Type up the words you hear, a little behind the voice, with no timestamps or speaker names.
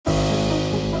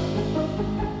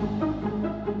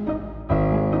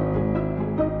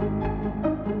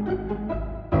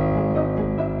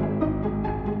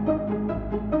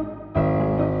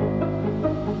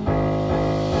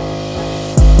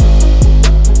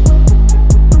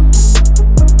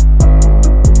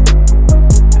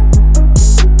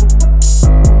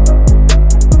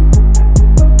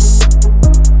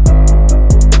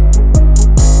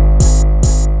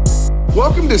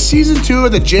Season 2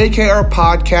 of the JKR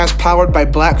podcast powered by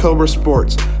Black Cobra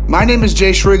Sports. My name is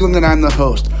Jay Shrigland and I'm the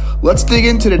host. Let's dig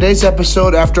into today's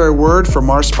episode after a word from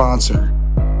our sponsor.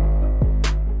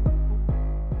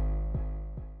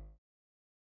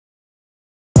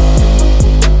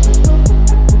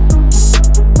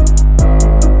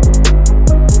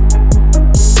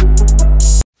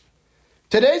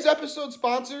 Today's episode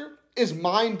sponsor is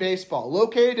Mind Baseball,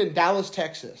 located in Dallas,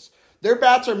 Texas. Their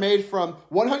bats are made from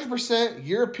 100%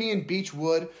 European beech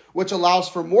wood, which allows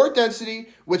for more density,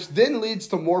 which then leads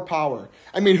to more power.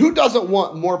 I mean, who doesn't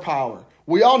want more power?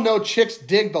 We all know chicks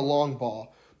dig the long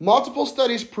ball. Multiple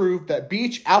studies prove that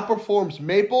beech outperforms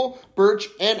maple, birch,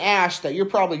 and ash that you're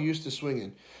probably used to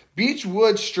swinging. Beech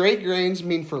wood straight grains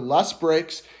mean for less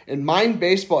breaks, and Mind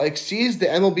Baseball exceeds the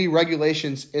MLB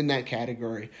regulations in that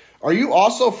category. Are you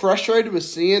also frustrated with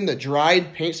seeing the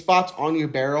dried paint spots on your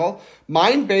barrel?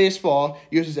 Mind Baseball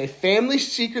uses a family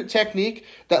secret technique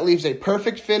that leaves a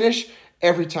perfect finish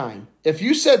every time. If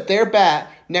you set their bat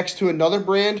next to another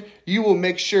brand, you will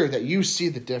make sure that you see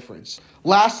the difference.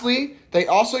 Lastly, they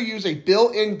also use a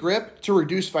built-in grip to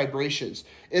reduce vibrations.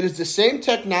 It is the same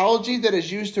technology that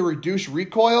is used to reduce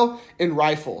recoil in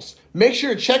rifles. Make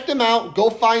sure to check them out. Go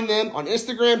find them on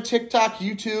Instagram, TikTok,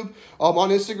 YouTube. On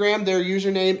Instagram, their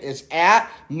username is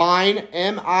 @mine,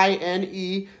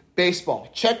 M-I-N-E, baseball.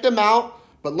 Check them out,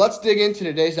 but let's dig into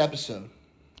today's episode.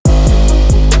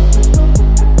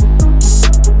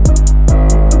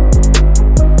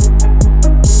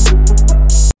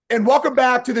 And welcome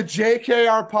back to the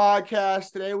JKR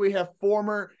podcast. Today we have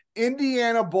former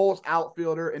Indiana Bulls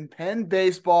outfielder and Penn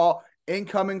baseball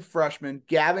incoming freshman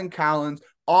Gavin Collins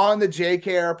on the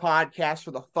JKR podcast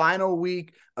for the final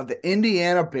week of the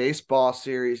Indiana baseball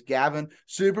series. Gavin,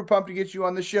 super pumped to get you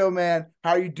on the show, man.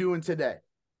 How are you doing today?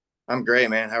 I'm great,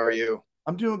 man. How are you?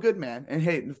 I'm doing good, man. And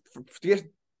hey,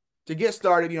 to get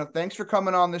started, thanks for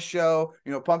coming on the show.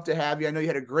 Pumped to have you. I know you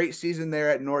had a great season there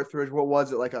at Northridge. What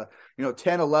was it, like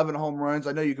 10, 11 home runs?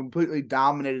 I know you completely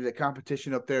dominated the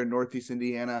competition up there in Northeast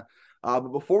Indiana. But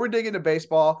before we dig into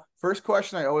baseball, first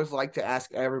question I always like to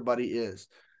ask everybody is,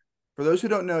 for those who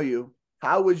don't know you,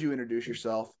 how would you introduce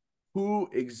yourself? Who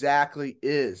exactly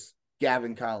is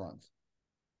Gavin Collins?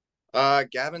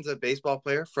 Gavin's a baseball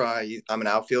player. I'm an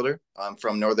outfielder. I'm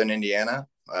from Northern Indiana.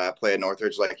 I play at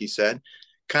Northridge, like you said.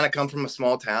 Kind of come from a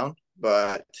small town,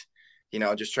 but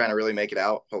just trying to really make it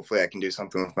out. Hopefully I can do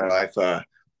something with my life.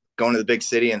 Going to the big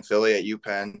city in Philly at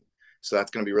UPenn, so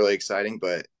that's going to be really exciting.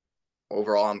 But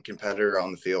overall, I'm a competitor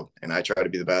on the field, and I try to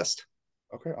be the best.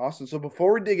 Okay, awesome. So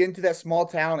before we dig into that small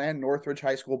town and Northridge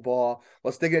High School ball,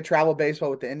 let's dig into travel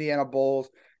baseball with the Indiana Bulls.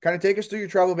 Kind of take us through your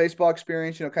travel baseball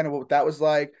experience, kind of what that was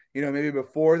like, maybe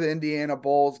before the Indiana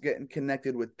Bulls, getting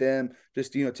connected with them.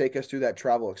 Just, take us through that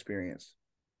travel experience.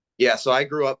 Yeah, so I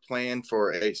grew up playing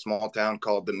for a small town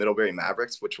called the Middlebury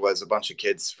Mavericks, which was a bunch of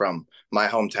kids from my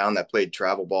hometown that played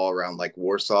travel ball around like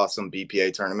Warsaw, some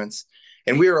BPA tournaments.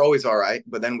 And we were always all right,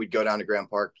 but then we'd go down to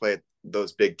Grand Park, play at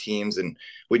those big teams, and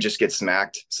we'd just get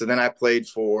smacked. So then I played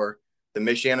for the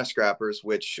Michiana Scrappers,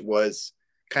 which was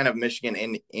kind of Michigan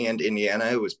and Indiana.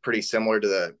 It was pretty similar to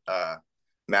the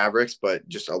Mavericks, but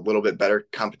just a little bit better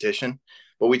competition.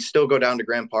 But we'd still go down to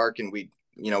Grand Park, and we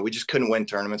just couldn't win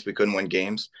tournaments. We couldn't win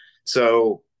games.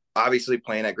 So obviously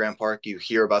playing at Grand Park, you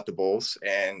hear about the Bulls,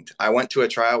 and I went to a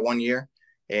tryout one year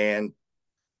and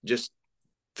just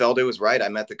felt it was right. I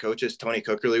met the coaches. Tony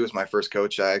Cookerly was my first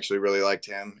coach. I actually really liked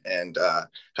him, and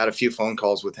had a few phone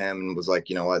calls with him, and was like,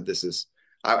 you know what,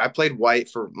 I played white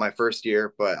for my first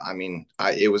year, but I mean,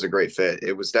 it was a great fit.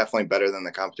 It was definitely better than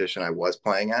the competition I was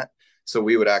playing at. So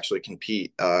we would actually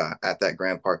compete at that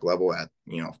Grand Park level at,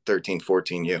 13,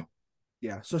 14U.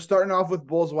 Yeah, so starting off with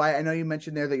Bulls White, I know you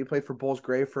mentioned there that you played for Bulls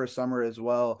Gray for a summer as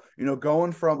well.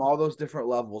 Going from all those different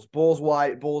levels, Bulls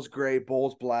White, Bulls Gray,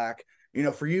 Bulls Black,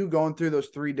 for you going through those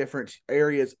three different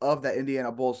areas of that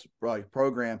Indiana Bulls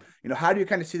program, how do you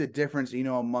kind of see the difference,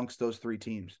 amongst those three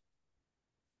teams?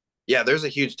 Yeah, there's a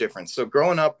huge difference. So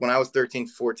growing up when I was 13,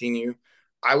 14U,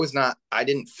 I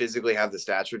didn't physically have the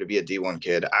stature to be a D1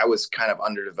 kid. I was kind of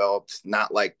underdeveloped,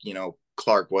 not like,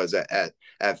 Clark was at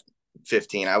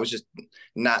 15. I was just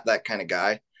not that kind of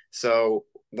guy. So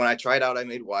when I tried out, I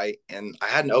made white, and I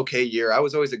had an okay year. I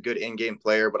was always a good in-game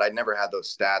player, but I never had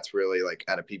those stats really like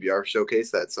at a PBR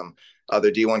showcase that some other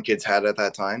D1 kids had at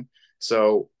that time.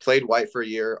 So played white for a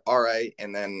year, all right.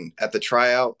 And then at the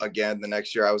tryout again, the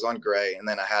next year I was on gray, and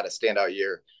then I had a standout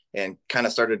year and kind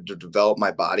of started to develop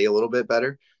my body a little bit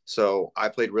better. So I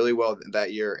played really well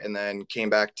that year, and then came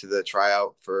back to the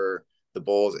tryout for the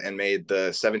Bulls and made the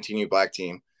 17U black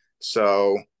team.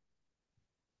 So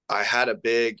I had a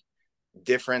big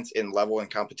difference in level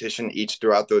and competition each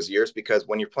throughout those years, because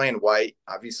when you're playing white,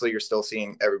 obviously you're still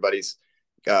seeing everybody's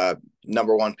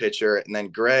number one pitcher. And then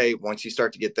gray, once you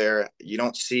start to get there, you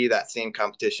don't see that same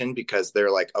competition because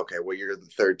they're like, okay, well, you're the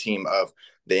third team of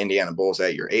the Indiana Bulls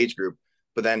at your age group.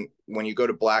 But then when you go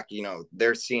to black,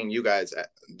 they're seeing you guys,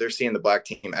 they're seeing the black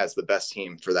team as the best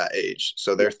team for that age.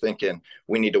 So they're thinking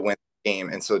we need to win the game.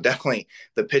 And so definitely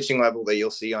the pitching level that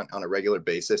you'll see on a regular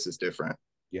basis is different.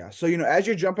 Yeah. So, as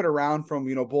you're jumping around from,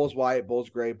 Bulls white, Bulls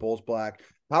gray, Bulls black,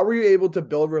 how were you able to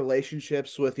build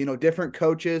relationships with, different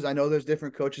coaches? I know there's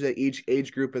different coaches at each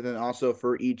age group, and then also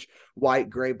for each white,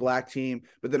 gray, black team,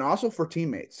 but then also for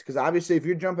teammates. Because obviously, if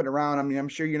you're jumping around, I mean, I'm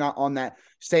sure you're not on that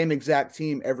same exact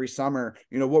team every summer.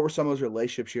 What were some of those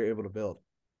relationships you're able to build?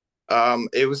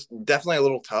 It was definitely a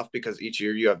little tough because each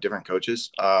year you have different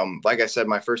coaches. Like I said,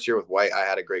 my first year with White, I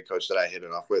had a great coach that I hit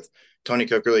it off with, Tony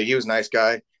Cookerly. He was a nice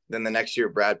guy. Then the next year,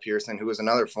 Brad Pearson, who was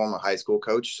another former high school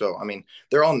coach. So, I mean,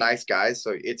 they're all nice guys.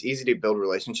 So it's easy to build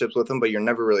relationships with them, but you're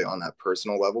never really on that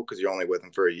personal level because you're only with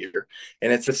them for a year.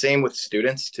 And it's the same with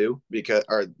students too,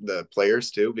 or the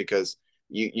players too, because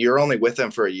you're only with them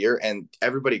for a year and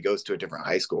everybody goes to a different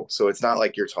high school. So it's not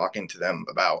like you're talking to them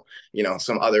about,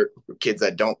 some other kids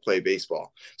that don't play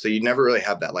baseball. So you never really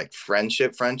have that like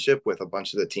friendship with a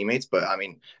bunch of the teammates. But I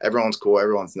mean, everyone's cool,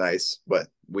 everyone's nice, but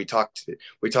we talk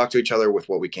to each other with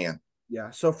what we can. Yeah.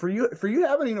 So for you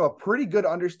having, a pretty good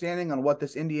understanding on what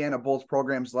this Indiana Bulls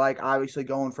program's like, obviously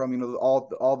going from,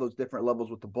 all those different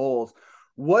levels with the Bulls,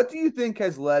 what do you think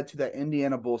has led to that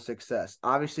Indiana Bulls success?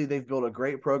 Obviously, they've built a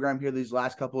great program here these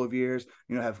last couple of years,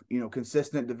 have,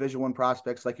 consistent Division I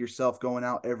prospects like yourself going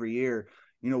out every year.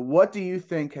 What do you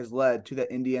think has led to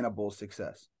that Indiana Bulls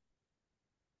success?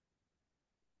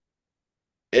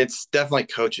 It's definitely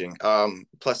coaching.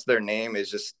 Plus their name is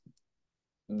just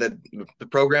the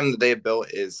program that they have built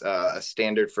is a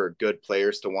standard for good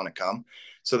players to want to come.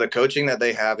 So the coaching that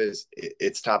they have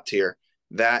it's top tier.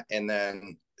 That, and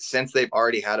then since they've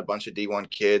already had a bunch of D1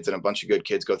 kids and a bunch of good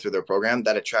kids go through their program,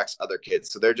 that attracts other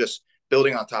kids. So they're just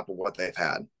building on top of what they've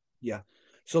had. Yeah.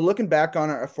 So looking back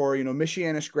on it for,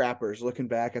 Michiana Scrappers, looking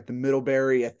back at the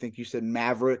Middlebury, I think you said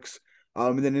Mavericks,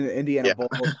 and then in the Indiana Yeah.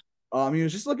 Bulls.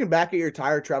 Just looking back at your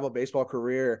entire travel baseball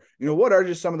career, what are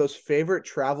just some of those favorite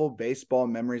travel baseball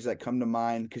memories that come to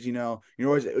mind? Because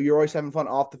you're always having fun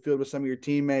off the field with some of your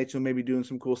teammates who may be doing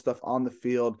some cool stuff on the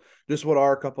field. Just what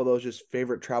are a couple of those just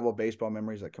favorite travel baseball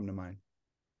memories that come to mind?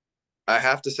 I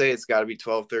have to say it's got to be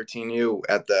 12-13U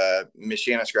at the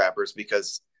Michiana Scrappers,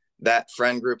 because that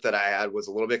friend group that I had was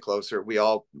a little bit closer. We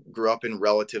all grew up in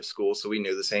relative schools, so we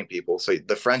knew the same people. So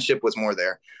the friendship was more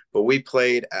there. But we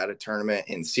played at a tournament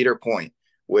in Cedar Point,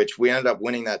 which we ended up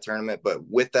winning that tournament. But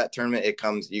with that tournament,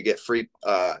 you get free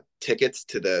tickets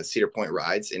to the Cedar Point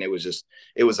rides, and it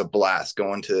was a blast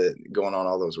going on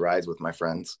all those rides with my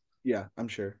friends. Yeah, I'm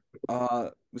sure.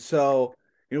 So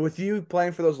with you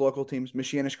playing for those local teams,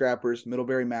 Michiana Scrappers,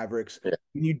 Middlebury Mavericks, Yeah.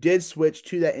 when you did switch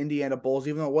to that Indiana Bulls,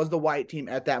 even though it was the white team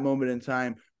at that moment in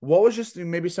time, what was just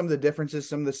maybe some of the differences,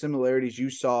 some of the similarities you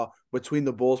saw between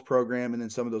the Bulls program and then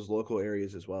some of those local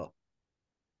areas as well?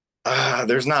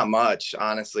 There's not much,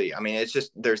 honestly. I mean, it's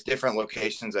just there's different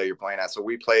locations that you're playing at. So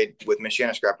we played with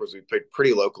Michiana Scrappers. We played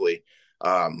pretty locally.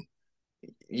 Um,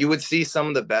 you would see some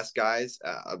of the best guys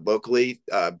locally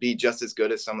be just as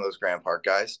good as some of those Grand Park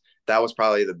guys. That was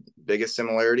probably the biggest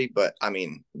similarity. But I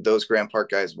mean, those Grand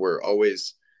Park guys were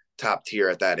always top tier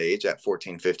at that age, at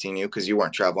 14, 15U, because you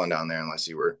weren't traveling down there unless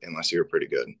you were pretty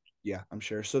good. Yeah, I'm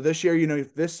sure. So this year,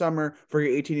 this summer for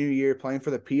your 18 year playing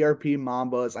for the PRP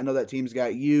Mambas. I know that team's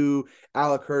got you,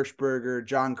 Alec Hirschberger,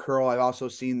 John Curl. I've also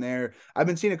seen there. I've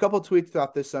been seeing a couple of tweets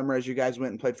throughout this summer as you guys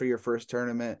went and played for your first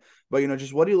tournament. But,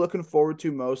 just what are you looking forward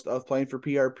to most of playing for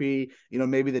PRP?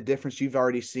 Maybe the difference you've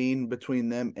already seen between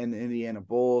them and the Indiana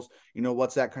Bulls.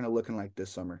 What's that kind of looking like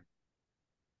this summer?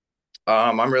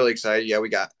 I'm really excited. Yeah, we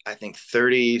got, I think,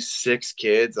 36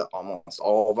 kids, almost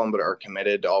all of them, but are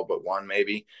committed, all but one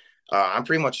maybe. I'm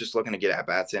pretty much just looking to get at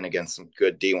bats in against some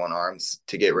good D1 arms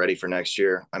to get ready for next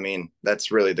year. I mean,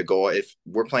 that's really the goal. If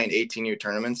we're playing 18U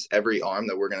tournaments, every arm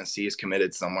that we're going to see is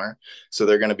committed somewhere. So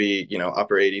they're going to be,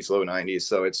 upper 80s, low 90s.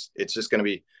 So it's just going to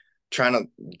be trying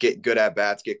to get good at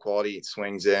bats, get quality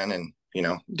swings in, and,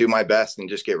 do my best and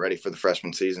just get ready for the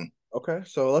freshman season. Okay,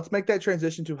 so let's make that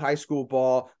transition to high school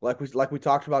ball, like we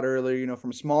talked about earlier. From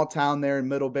a small town there in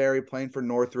Middlebury, playing for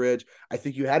Northridge. I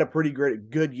think you had a pretty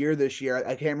good year this year.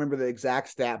 I can't remember the exact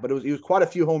stat, but it was quite a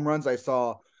few home runs I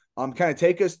saw. Kind of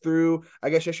take us through, I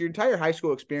guess, just your entire high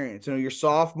school experience. Your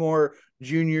sophomore,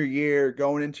 junior year,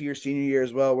 going into your senior year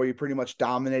as well, where you pretty much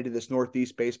dominated this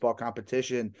Northeast baseball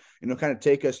competition. Kind of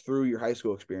take us through your high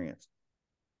school experience.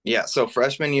 Yeah, so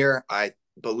freshman year, I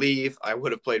believe I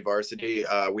would have played varsity.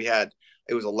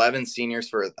 It was 11 seniors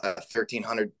for a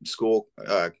 1,300 school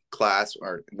class,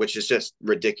 which is just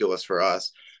ridiculous for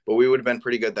us. But we would have been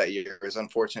pretty good that year. It was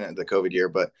unfortunate the COVID year,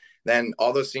 but then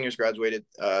all those seniors graduated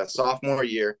sophomore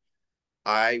year.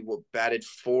 I batted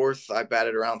fourth. I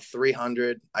batted around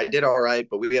 300. I did all right,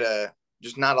 but we had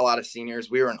just not a lot of seniors.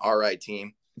 We were an all right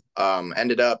team.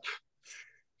 Ended up,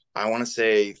 I want to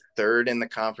say, third in the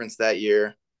conference that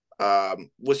year.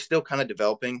 Was still kind of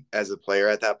developing as a player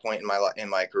at that point in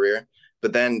my career,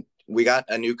 but then we got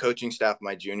a new coaching staff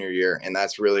my junior year, and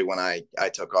that's really when I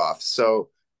took off. So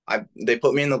they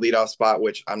put me in the leadoff spot,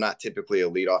 which I'm not typically a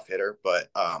leadoff hitter, but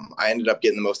I ended up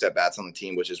getting the most at bats on the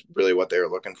team, which is really what they were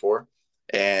looking for.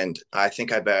 And I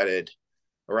think I batted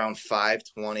around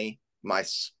 520 my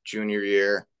junior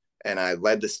year, and I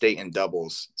led the state in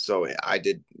doubles. So I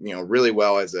did, really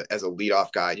well as a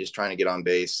leadoff guy, just trying to get on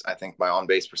base. I think my on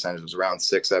base percentage was around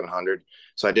 600, 700.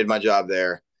 So I did my job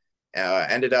there.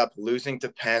 Ended up losing to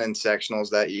Penn in sectionals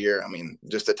that year. I mean,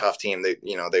 just a tough team.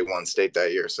 They won state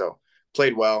that year, so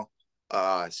played well.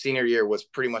 Senior year was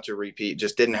pretty much a repeat.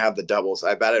 Just didn't have the doubles.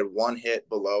 I batted one hit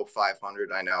below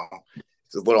 500. I know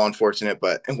it's a little unfortunate,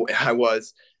 but I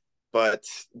was but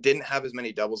didn't have as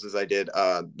many doubles as I did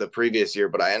the previous year.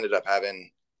 But I ended up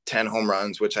having 10 home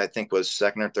runs, which I think was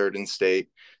second or third in state.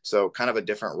 So kind of a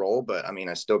different role, but I mean,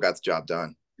 I still got the job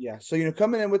done. Yeah. So,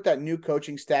 coming in with that new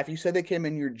coaching staff, you said they came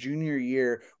in your junior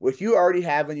year with you already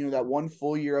having, that one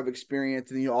full year of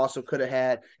experience. And you also could have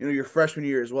had, your freshman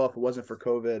year as well if it wasn't for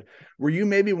COVID. Were you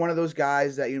maybe one of those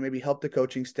guys that, maybe helped the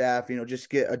coaching staff, just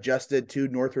get adjusted to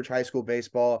Northridge High School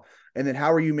baseball? And then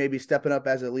how are you maybe stepping up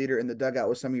as a leader in the dugout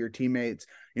with some of your teammates,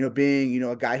 being,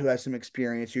 a guy who has some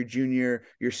experience, your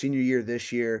senior year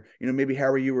this year, maybe how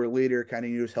are you a leader kind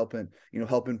of just helping,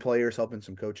 helping players, helping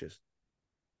some coaches?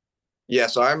 Yeah,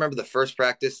 so I remember the first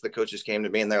practice, the coaches came to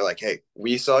me and they're like, "Hey,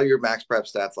 we saw your max prep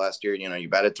stats last year. You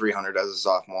batted 300 as a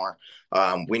sophomore.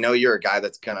 We know you're a guy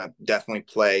that's gonna definitely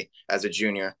play as a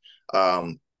junior."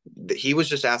 He was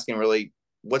just asking, really,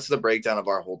 what's the breakdown of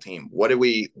our whole team? What did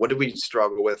we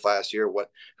struggle with last year?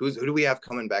 Who do we have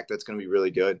coming back that's going to be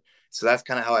really good? So that's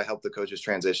kind of how I helped the coaches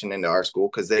transition into our school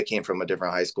because they came from a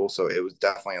different high school, so it was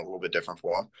definitely a little bit different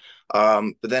for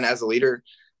them. But then as a leader,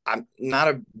 I'm not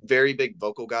a very big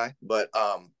vocal guy, but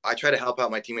I try to help out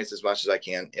my teammates as much as I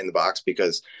can in the box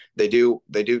because they do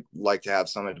like to have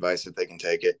some advice if they can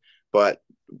take it. But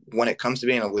when it comes to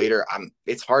being a leader,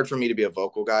 it's hard for me to be a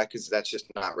vocal guy because that's just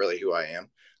not really who I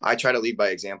am. I try to lead by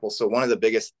example. So one of the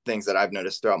biggest things that I've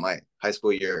noticed throughout my high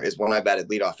school year is when I batted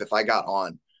leadoff, if I got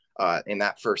on in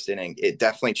that first inning, it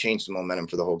definitely changed the momentum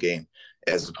for the whole game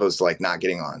as opposed to like not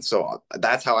getting on. So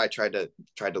that's how I tried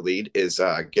to lead is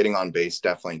getting on base,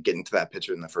 definitely getting to that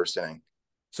pitcher in the first inning.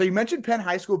 So you mentioned Penn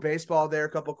High School baseball there a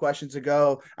couple questions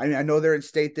ago. I mean, I know they're in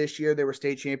state this year. They were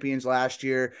state champions last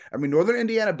year. I mean, Northern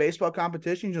Indiana baseball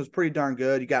competition was pretty darn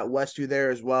good. You got Westview there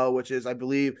as well, which is, I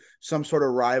believe, some sort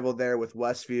of rival there with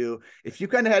Westview. If you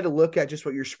kind of had to look at just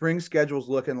what your spring schedule is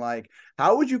looking like,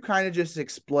 how would you kind of just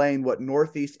explain what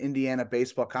Northeast Indiana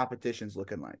baseball competition is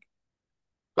looking like?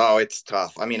 Oh, it's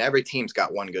tough. I mean, every team's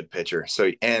got one good pitcher.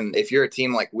 So, and if you're a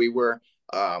team like we were,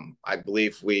 I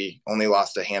believe we only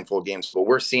lost a handful of games, but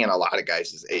we're seeing a lot of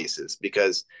guys as aces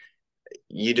because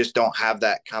you just don't have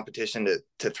that competition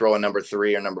to throw a number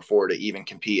three or number four to even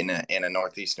compete in a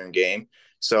Northeastern game.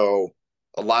 So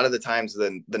a lot of the times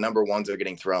the number ones are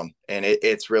getting thrown and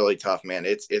it's really tough, man.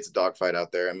 It's a dogfight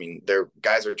out there. I mean, their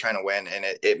guys are trying to win and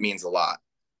it means a lot.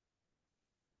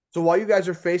 So while you guys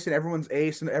are facing everyone's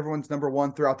ace and everyone's number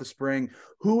one throughout the spring,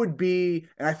 who would be,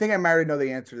 and I think I might already know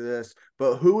the answer to this,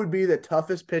 but who would be the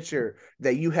toughest pitcher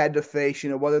that you had to face,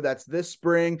 whether that's this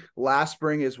spring, last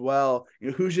spring as well,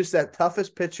 who's just that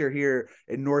toughest pitcher here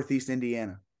in Northeast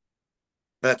Indiana?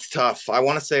 That's tough. I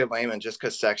want to say Lehman just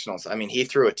because sectionals. I mean, he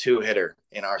threw a two hitter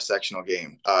in our sectional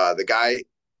game. The guy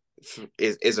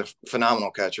is a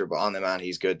phenomenal catcher, but on the mound,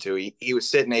 he's good too. He was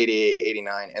sitting 88,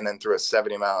 89, and then threw a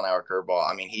 70-mile-an-hour curveball.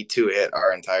 I mean, he two hit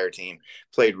our entire team,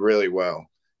 played really well.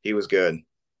 He was good.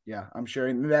 Yeah, I'm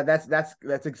sure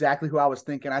that's exactly who I was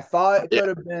thinking. I thought it Yeah.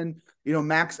 could have been,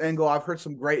 Max Engel. I've heard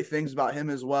some great things about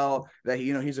him as well. That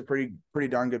he's a pretty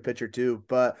darn good pitcher too.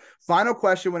 But final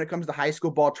question when it comes to high school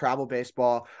ball, travel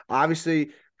baseball, obviously,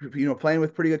 playing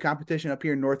with pretty good competition up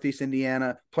here in Northeast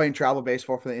Indiana, playing travel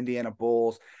baseball for the Indiana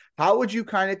Bulls. How would you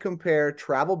kind of compare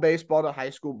travel baseball to high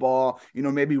school ball?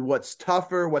 Maybe what's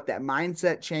tougher, what that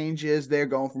mindset change is there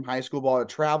going from high school ball to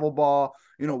travel ball.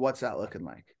 What's that looking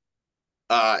like?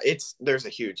 There's a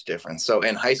huge difference. So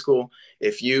in high school,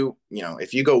 if you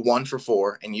go 1 for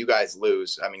 4 and you guys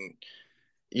lose, I mean,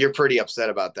 you're pretty upset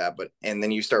about that. And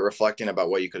then you start reflecting about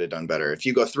what you could have done better. If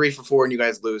you go 3 for 4 and you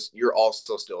guys lose, you're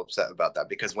also still upset about that,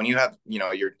 because when you have,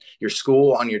 your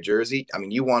school on your jersey, I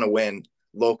mean, you want to win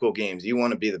local games, you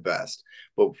want to be the best.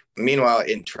 But meanwhile,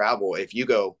 in travel, if you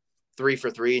go 3 for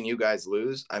 3 and you guys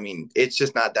lose, I mean, it's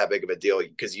just not that big of a deal,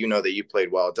 because you know that you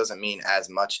played well. It doesn't mean as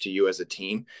much to you as a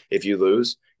team if you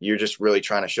lose. You're just really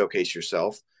trying to showcase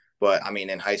yourself. But I mean,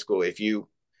 in high school, if you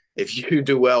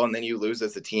do well and then you lose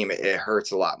as a team, it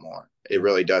hurts a lot more. It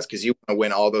really does, because you want to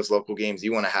win all those local games.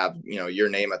 You want to have, your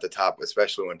name at the top,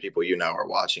 especially when people are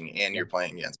watching and you're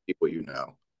playing against people you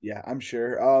know. Yeah, I'm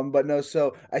sure. But no,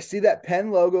 so I see that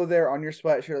Penn logo there on your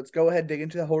sweatshirt. Let's go ahead and dig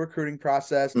into the whole recruiting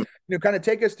process. Mm. Kind of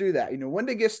take us through that. When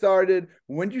to get started,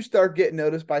 when did you start getting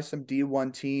noticed by some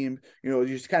D1 team?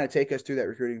 Just kind of take us through that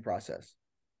recruiting process.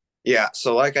 Yeah.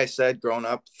 So like I said, growing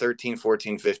up 13,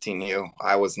 14, 15U,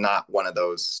 I was not one of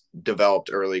those developed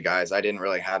early guys. I didn't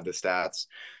really have the stats.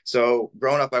 So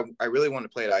growing up, I really wanted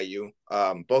to play at IU.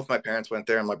 Both my parents went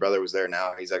there and my brother was there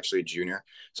now. He's actually a junior.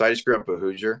 So I just grew up a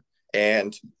Hoosier.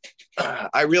 And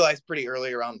I realized pretty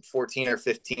early, around 14 or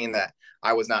 15, that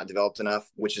I was not developed enough,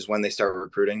 which is when they started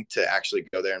recruiting to actually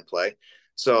go there and play.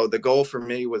 So the goal for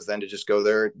me was then to just go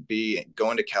there, go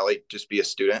into Kelly, just be a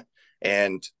student,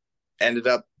 and ended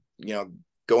up,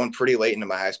 going pretty late into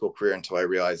my high school career until I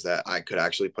realized that I could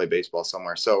actually play baseball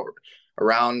somewhere. So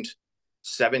around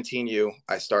 17U,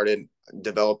 I started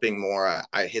developing more.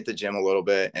 I hit the gym a little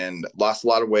bit and lost a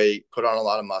lot of weight, put on a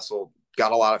lot of muscle,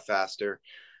 got a lot faster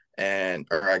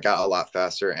I got a lot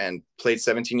faster and played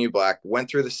 17U Black, went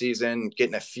through the season,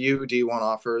 getting a few D1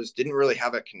 offers, didn't really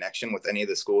have a connection with any of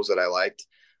the schools that I liked.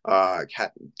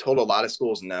 Told a lot of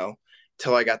schools no,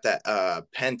 till I got that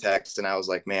Penn text, and I was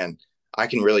like, man, I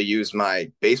can really use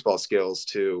my baseball skills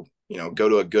to, go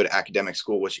to a good academic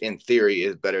school, which in theory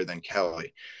is better than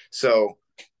Kelly. So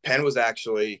Penn was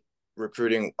actually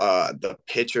recruiting the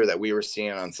pitcher that we were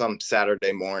seeing on some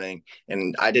Saturday morning.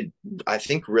 And I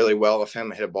think, really well with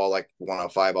him. I hit a ball like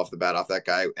 105 off the bat off that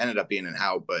guy. Ended up being an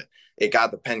out, but it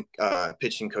got the Penn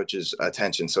pitching coach's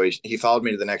attention. So he followed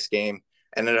me to the next game,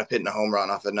 ended up hitting a home run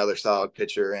off another solid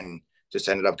pitcher, and just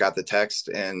ended up got the text.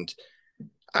 And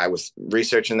I was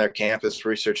researching their campus,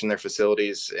 researching their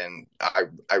facilities, and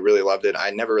I really loved it. I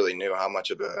never really knew how much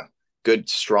of a good,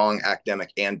 strong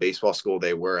academic and baseball school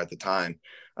they were at the time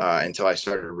until I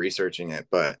started researching it.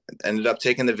 But ended up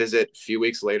taking the visit a few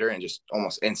weeks later and just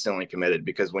almost instantly committed,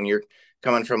 because when you're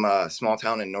coming from a small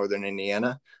town in northern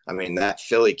Indiana, I mean, that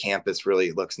Philly campus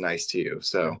really looks nice to you.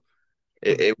 So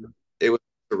it was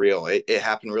surreal. It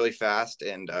happened really fast,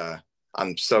 and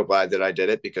I'm so glad that I did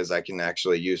it, because I can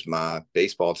actually use my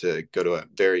baseball to go to a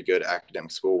very good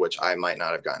academic school, which I might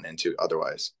not have gotten into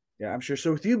otherwise. Yeah, I'm sure.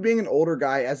 So with you being an older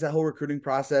guy, as that whole recruiting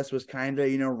process was kind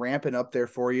of, ramping up there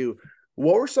for you,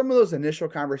 what were some of those initial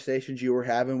conversations you were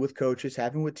having with coaches,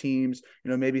 having with teams,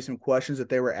 maybe some questions that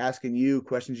they were asking you,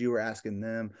 questions you were asking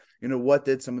them? What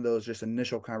did some of those just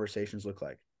initial conversations look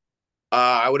like?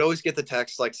 I would always get the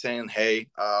text like saying, hey,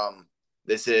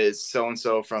 this is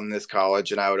so-and-so from this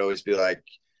college. And I would always be like,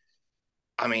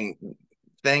 I mean,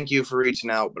 thank you for reaching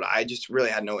out, but I just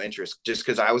really had no interest, just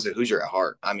because I was a Hoosier at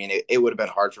heart. I mean, it would have been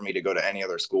hard for me to go to any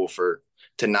other school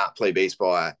to not play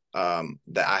baseball at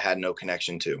that I had no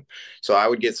connection to. So I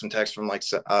would get some texts from like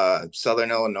Southern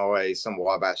Illinois, some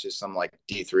Wabaches, some like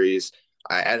D3s.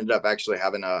 I ended up actually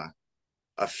having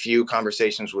a few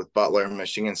conversations with Butler and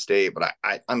Michigan State, but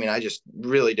I mean, I just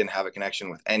really didn't have a connection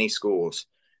with any schools.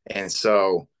 And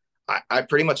so I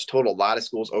pretty much told a lot of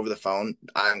schools over the phone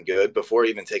I'm good before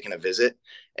even taking a visit.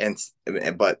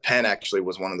 But Penn actually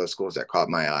was one of those schools that caught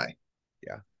my eye.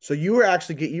 Yeah. So you were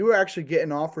actually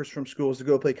getting offers from schools to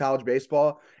go play college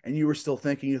baseball, and you were still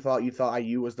thinking you thought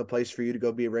IU was the place for you to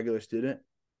go be a regular student?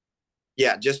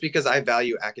 Yeah, just because I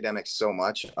value academics so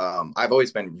much. I've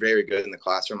always been very good in the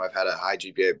classroom. I've had a high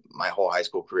GPA my whole high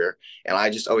school career, and I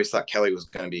just always thought Kelly was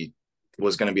going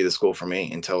to be the school for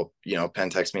me until Penn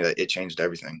texted me that it changed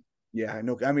everything. Yeah, I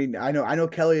know. I mean, I know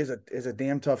Kelly is a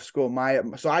damn tough school.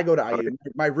 So I go to IU.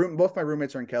 Both my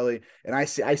roommates are in Kelly, and I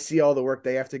see all the work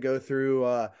they have to go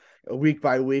through week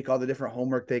by week, all the different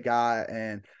homework they got,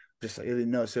 and just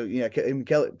So yeah,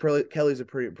 Kelly's a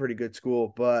pretty good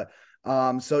school. But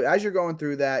so as you're going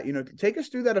through that, take us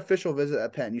through that official visit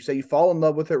at Penn. You say you fall in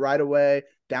love with it right away.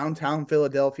 Downtown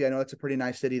Philadelphia. I know it's a pretty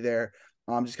nice city there.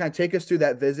 Just kind of take us through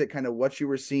that visit, kind of what you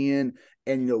were seeing,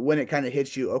 and when it kind of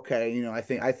hits you. Okay,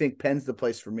 I think Penn's the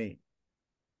place for me.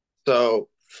 So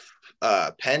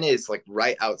Penn is like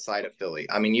right outside of Philly.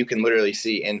 I mean, you can literally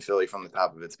see in Philly from the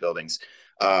top of its buildings.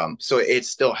 So it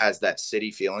still has that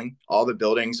city feeling. All the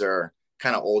buildings are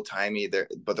kind of old timey,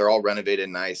 but they're all renovated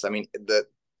nice. I mean,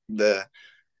 the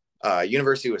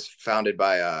university was founded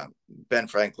by Ben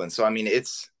Franklin. So, I mean, it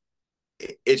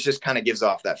just kind of gives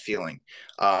off that feeling.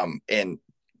 And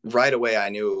right away, I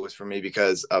knew it was for me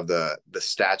because of the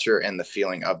stature and the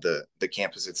feeling of the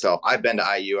campus itself. I've been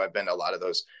to IU, I've been to a lot of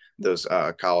those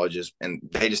colleges, and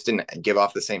they just didn't give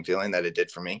off the same feeling that it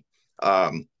did for me.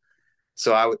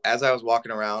 So as I was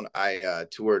walking around, I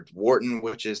toured Wharton,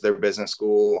 which is their business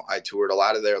school. I toured a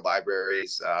lot of their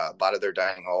libraries, a lot of their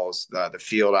dining halls, the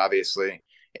field, obviously,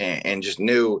 and just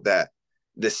knew that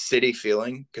this city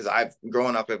feeling, because I've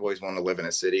growing up, I've always wanted to live in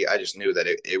a city. I just knew that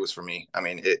it was for me. I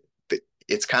mean,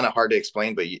 it's kind of hard to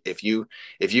explain, but if you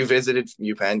visited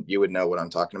UPenn, you would know what I'm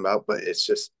talking about. But it's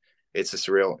a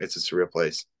surreal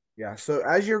place. Yeah. So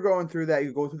as you're going through that,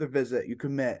 you go through the visit, you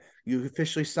commit, you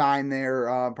officially sign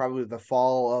there, probably the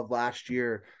fall of last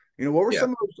year. What were Yeah.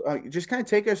 some of those, just kind of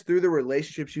take us through the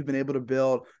relationships you've been able to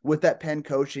build with that Penn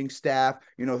coaching staff,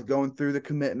 going through the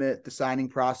commitment, the signing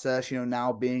process,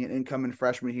 now being an incoming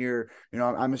freshman here,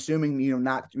 I'm assuming,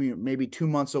 not, maybe 2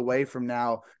 months away from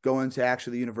now going to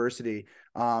actually the university.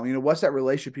 What's that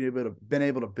relationship you've been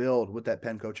able to build with that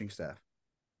Penn coaching staff?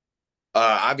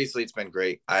 Obviously, it's been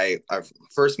great. I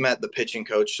first met the pitching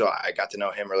coach, so I got to know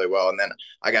him really well, and then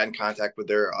I got in contact with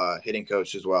their hitting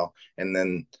coach as well, and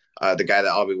then the guy that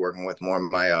I'll be working with more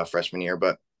my freshman year.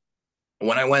 But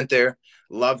when I went there,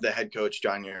 loved the head coach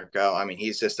John Yurko. I mean,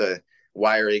 he's just a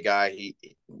wiry guy. He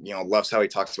loves how he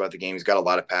talks about the game. He's got a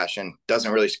lot of passion.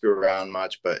 Doesn't really screw around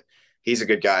much, but he's a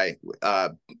good guy.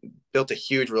 Built a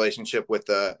huge relationship with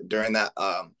during that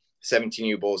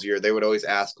 17U Bulls year. They would always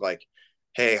ask like,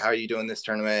 hey, how are you doing this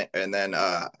tournament? And then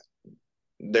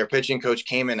their pitching coach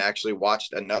came and actually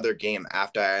watched another game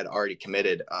after I had already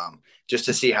committed, just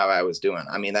to see how I was doing.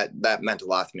 I mean, that meant a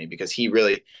lot to me because he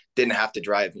really didn't have to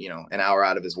drive, an hour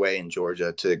out of his way in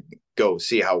Georgia to go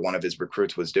see how one of his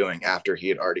recruits was doing after he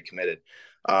had already committed.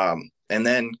 And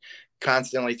then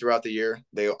constantly throughout the year,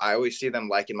 I always see them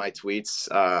liking my tweets,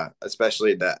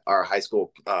 especially that our high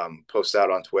school posts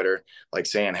out on Twitter, like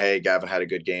saying, hey, Gavin had a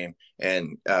good game.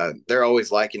 And they're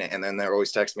always liking it. And then they're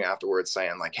always texting me afterwards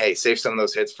saying like, hey, save some of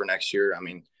those hits for next year. I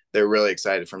mean, they're really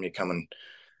excited for me coming.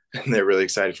 They're really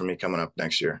excited for me coming up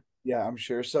next year. Yeah, I'm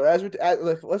sure. So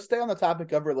let's stay on the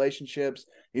topic of relationships,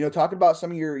 talk about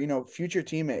some of your, future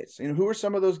teammates. Who are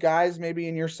some of those guys maybe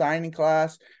in your signing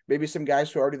class, maybe some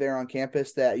guys who are already there on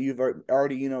campus that you've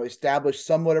already, established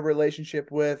somewhat of a relationship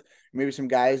with, maybe some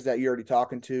guys that you're already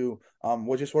talking to.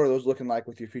 What are those looking like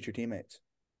with your future teammates?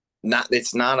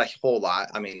 It's not a whole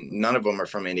lot. I mean, none of them are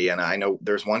from Indiana. I know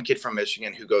there's one kid from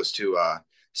Michigan who goes to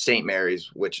St.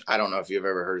 Mary's, which I don't know if you've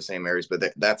ever heard of St. Mary's, but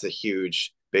that's a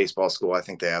huge baseball school. I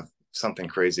think they have something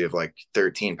crazy of like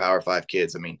 13 Power 5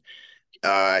 kids. I mean,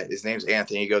 his name's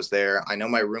Anthony. He goes there. I know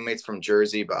my roommate's from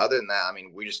Jersey, but other than that, I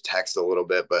mean, we just text a little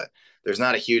bit, but there's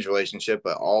not a huge relationship,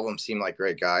 but all of them seem like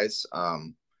great guys.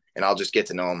 And I'll just get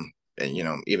to know them,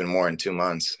 even more in 2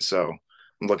 months. So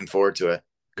I'm looking forward to it.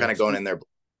 Kind of going in there.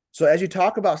 So as you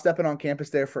talk about stepping on campus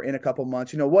there for in a couple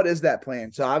months, what is that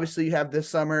plan? So obviously you have this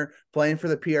summer playing for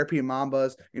the PRP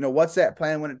Mambas. What's that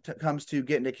plan when it comes to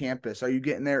getting to campus? Are you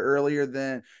getting there earlier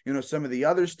than, some of the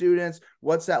other students?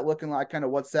 What's that looking like? Kind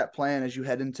of what's that plan as you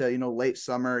head into, late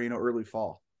summer, early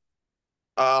fall?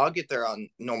 I'll get there on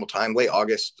normal time, late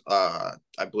August, I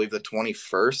believe the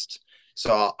 21st.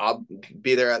 So I'll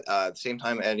be there at the same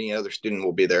time any other student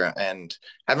will be there, and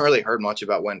haven't really heard much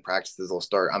about when practices will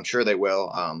start. I'm sure they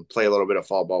will play a little bit of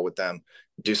fall ball with them,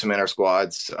 do some inter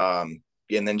squads, and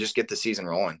then just get the season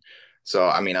rolling. So,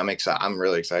 I mean, I'm excited. I'm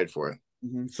really excited for it.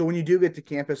 Mm-hmm. So when you do get to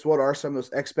campus, what are some of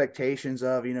those expectations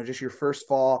of, just your first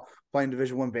fall playing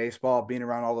Division I baseball, being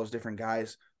around all those different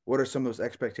guys? What are some of those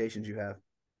expectations you have?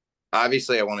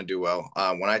 Obviously, I want to do well.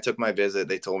 When I took my visit,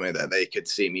 they told me that they could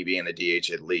see me being a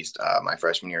DH at least my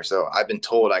freshman year. So I've been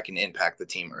told I can impact the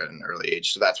team at an early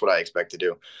age. So that's what I expect to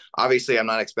do. Obviously, I'm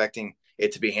not expecting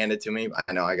it to be handed to me.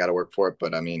 I know I got to work for it,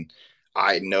 but I mean,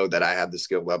 I know that I have the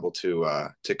skill level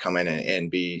to come in and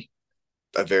be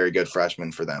a very good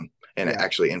freshman for them and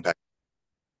actually impact.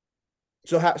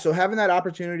 So having that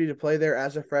opportunity to play there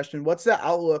as a freshman, what's the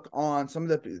outlook on some of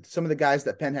the guys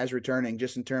that Penn has returning,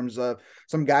 just in terms of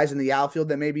some guys in the outfield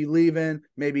that may be leaving,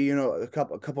 maybe, a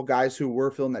couple guys who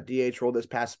were filling that DH role this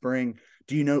past spring.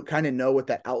 Do you know what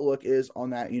that outlook is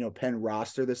on that, Penn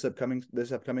roster this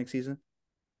upcoming season?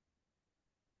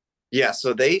 Yeah,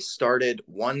 so they started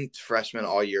one freshman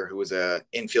all year who was a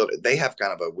infield. They have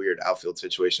kind of a weird outfield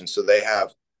situation. So they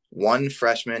have one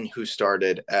freshman who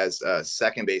started as a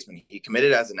second baseman. He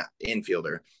committed as an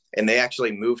infielder, and they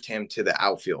actually moved him to the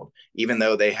outfield, even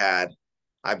though they had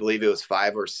I believe it was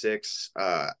 5 or 6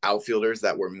 outfielders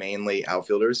that were mainly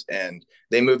outfielders, and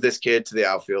they moved this kid to the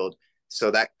outfield. So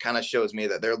that kind of shows me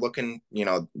that they're looking,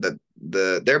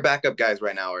 their backup guys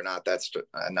right now are not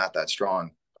that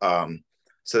strong.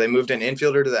 So they moved an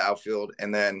infielder to the outfield,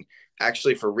 and then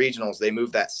actually for regionals they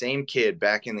moved that same kid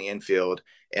back in the infield,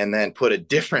 and then put a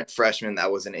different freshman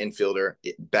that was an infielder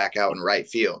back out in right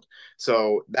field.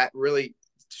 So that really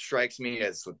strikes me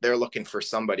as they're looking for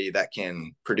somebody that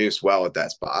can produce well at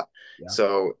that spot. Yeah.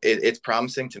 So it's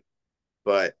promising to me,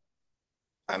 but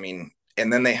I mean,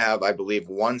 and then they have, I believe,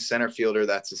 one center fielder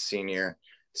that's a senior.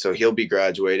 So he'll be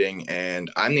graduating, and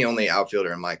I'm the only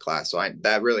outfielder in my class. So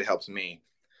that really helps me.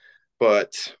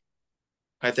 But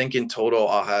I think in total,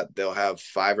 they'll have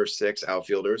 5 or 6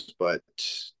 outfielders, but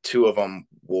 2 of them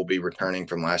will be returning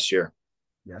from last year.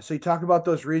 Yeah. So you talk about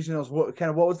those regionals. What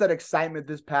was that excitement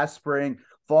this past spring,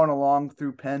 following along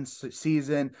through Penn's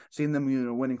season, seeing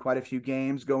them, winning quite a few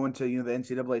games, going to, the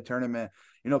NCAA tournament,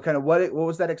 kind of what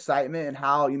was that excitement, and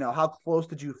how close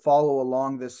did you follow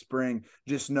along this spring,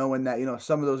 just knowing that,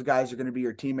 some of those guys are going to be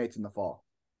your teammates in the fall?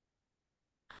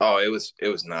 Oh, it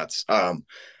was nuts.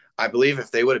 I believe if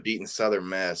they would have beaten Southern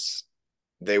Miss,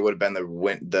 they would have been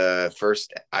the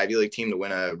first Ivy League team to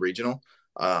win a regional.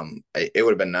 It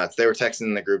would have been nuts. They were texting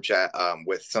in the group chat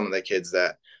with some of the kids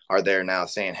that are there now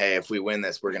saying, hey, if we win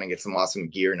this, we're going to get some awesome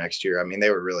gear next year. I mean, they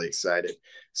were really excited.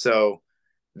 So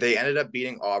they ended up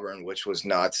beating Auburn, which was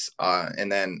nuts.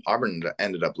 And then Auburn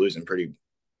ended up losing pretty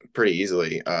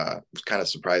easily. Was kind of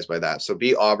surprised by that. So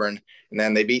beat Auburn, and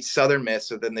then they beat Southern Miss.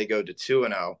 So then they go to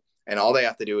 2-0. And all they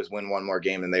have to do is win one more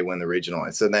game and they win the regional.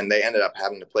 And so then they ended up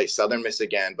having to play Southern Miss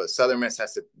again, but Southern Miss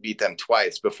has to beat them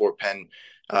twice before Penn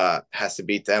has to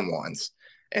beat them once.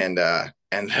 And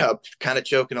ended up kind of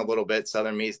choking a little bit.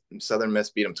 Southern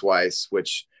Miss beat them twice,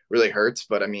 which really hurts.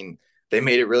 But I mean, they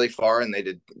made it really far, and they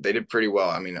did pretty well.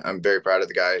 I mean, I'm very proud of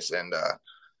the guys, and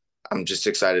I'm just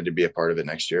excited to be a part of it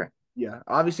next year. Yeah,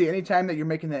 obviously, anytime that you're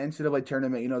making the NCAA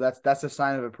tournament, that's a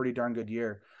sign of a pretty darn good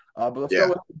year. But let's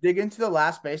Yeah. dig into the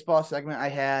last baseball segment I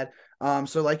had.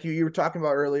 So like you were talking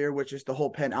about earlier, which is the whole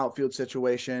Penn outfield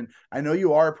situation. I know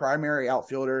you are a primary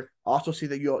outfielder. Also see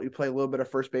that you play a little bit of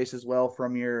first base as well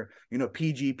from your,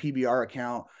 PG PBR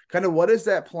account. Kind of what is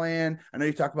that plan? I know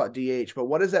you talk about DH, but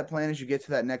what is that plan as you get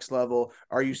to that next level?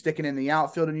 Are you sticking in the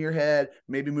outfield in your head,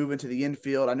 maybe moving to the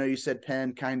infield? I know you said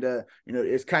Penn kind of,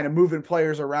 is kind of moving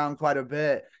players around quite a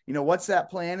bit. What's that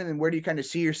plan? And then where do you kind of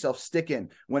see yourself sticking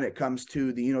when it comes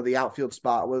to the outfield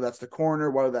spot, whether that's the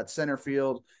corner, whether that's center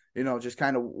field, just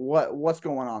kind of what's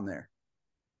going on there?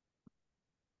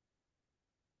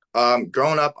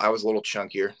 Growing up, I was a little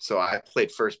chunkier, so I played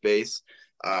first base.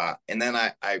 And then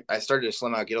I started to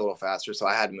slim out, get a little faster, so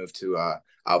I had to move to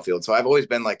outfield. So I've always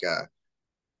been like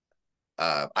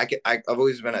I've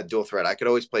always been a dual threat. I could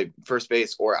always play first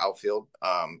base or outfield.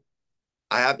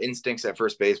 I have instincts at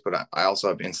first base, but I also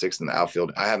have instincts in the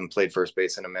outfield. I haven't played first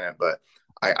base in a minute, but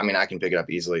I mean, I can pick it up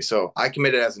easily. So I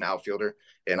committed as an outfielder,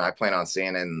 and I plan on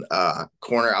staying in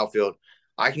corner outfield.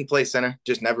 I can play center,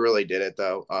 just never really did it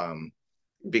though.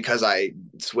 Because I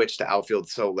switched to outfield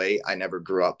so late, I never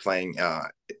grew up playing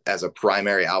as a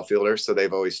primary outfielder. So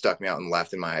they've always stuck me out in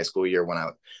left in my high school year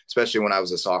especially when I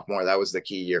was a sophomore. That was the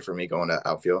key year for me going to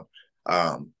outfield.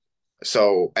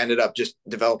 So ended up just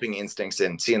developing instincts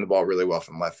and seeing the ball really well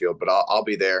from left field. But I'll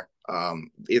be there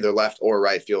either left or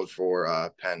right field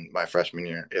for Penn my freshman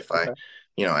year if I,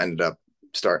 ended up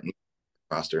starting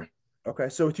roster. Okay,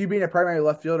 so with you being a primary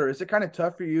left fielder, is it kind of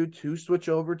tough for you to switch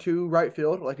over to right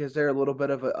field? Like, is there a little bit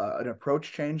of an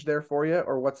approach change there for you,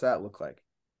 or what's that look like?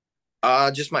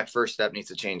 Just my first step needs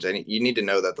to change. You need to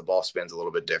know that the ball spins a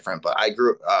little bit different. But I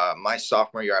grew my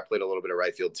sophomore year, I played a little bit of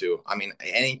right field too. I mean,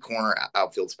 any corner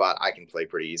outfield spot I can play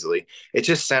pretty easily. It's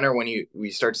just center when you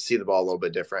start to see the ball a little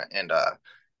bit different, and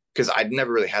because I'd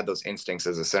never really had those instincts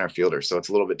as a center fielder, so it's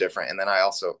a little bit different. And then I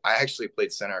actually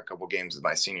played center a couple games in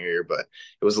my senior year, but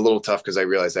it was a little tough because I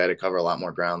realized I had to cover a lot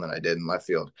more ground than I did in left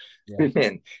field. Yeah.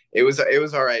 And it was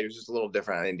all right. It was just a little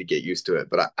different. I need to get used to it,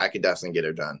 but I could definitely get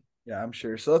it done. Yeah, I'm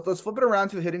sure. So let's flip it around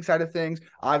to the hitting side of things.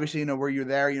 Obviously, where you're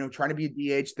there, trying to be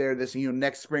a DH there this,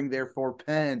 next spring there for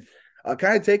Penn.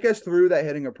 Kind of take us through that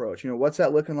hitting approach. What's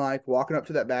that looking like? Walking up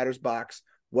to that batter's box.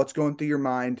 What's going through your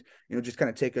mind? Just kind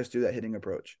of take us through that hitting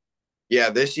approach. Yeah,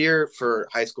 this year for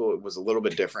high school, it was a little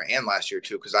bit different, and last year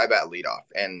too, because I bat leadoff.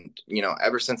 And,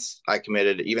 ever since I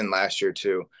committed, even last year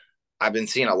too, I've been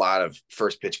seeing a lot of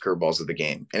first pitch curveballs of the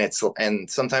game. And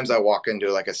sometimes I walk into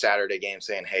like a Saturday game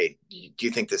saying, hey, do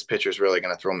you think this pitcher is really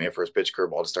going to throw me a first pitch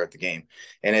curveball to start the game?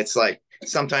 And it's like,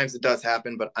 sometimes it does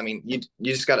happen, but I mean, you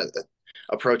just got to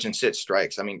approach and sit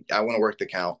strikes. I mean, I want to work the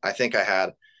count. I think I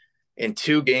had in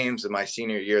 2 games of my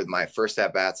senior year, my first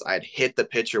at bats, I'd hit the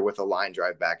pitcher with a line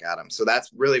drive back at him. So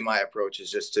that's really my approach,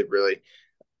 is just to really,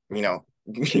 you know,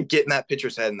 get in that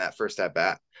pitcher's head in that first at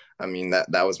bat. I mean,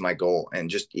 that was my goal, and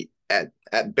just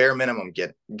at bare minimum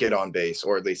get on base,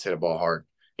 or at least hit a ball hard.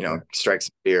 Strike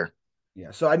some fear.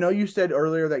 Yeah. So I know you said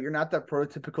earlier that you're not that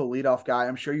prototypical leadoff guy.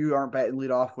 I'm sure you aren't batting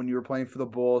leadoff when you were playing for the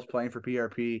Bulls, playing for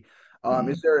PRP.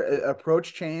 Is there an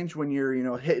approach change when you're,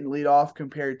 hitting leadoff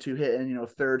compared to hitting,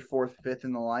 third, fourth, fifth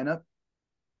in the lineup?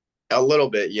 A little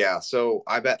bit, yeah. So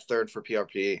I bat third for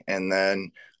PRP, and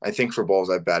then I think for Bulls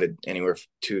I batted anywhere from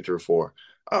 2 through 4.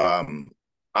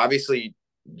 Obviously,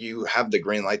 you have the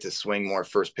green light to swing more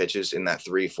first pitches in that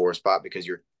 3-4 spot, because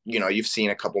you've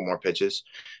seen a couple more pitches,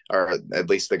 or at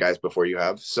least the guys before you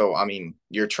have. So I mean,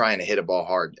 you're trying to hit a ball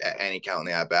hard at any count in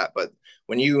the at bat. But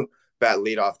when you bat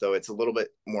leadoff, though, it's a little bit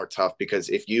more tough, because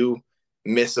if you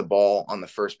miss a ball on the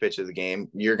first pitch of the game,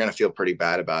 you're going to feel pretty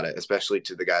bad about it, especially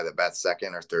to the guy that bats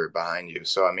second or third behind you.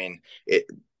 So I mean,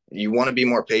 you want to be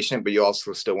more patient, but you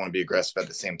also still want to be aggressive at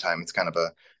the same time. It's kind of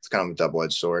a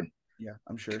double-edged sword. Yeah,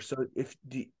 I'm sure. So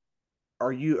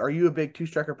are you a big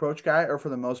two-strike approach guy, or for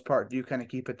the most part, do you kind of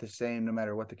keep it the same no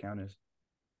matter what the count is?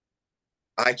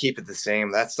 I keep it the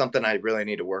same. That's something I really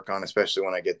need to work on, especially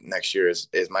when I get next year, is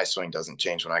my swing doesn't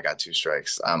change when I got 2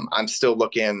 strikes. I'm still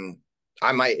looking.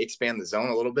 I might expand the zone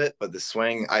a little bit, but the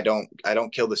swing, I don't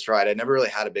kill the stride. I never really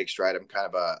had a big stride. I'm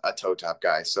kind of a toe tap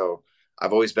guy. So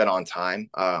I've always been on time.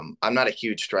 I'm not a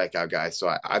huge strikeout guy,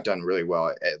 so I've done really well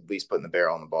at least putting the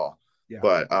barrel on the ball. Yeah.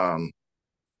 But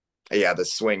yeah, the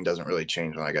swing doesn't really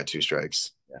change when I got 2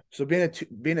 strikes. Yeah. So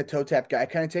being a toe tap guy,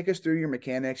 kind of take us through your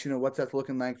mechanics. What's that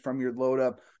looking like from your load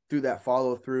up through that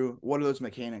follow through? What are those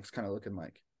mechanics kind of looking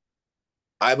like?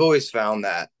 I've always found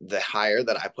that the higher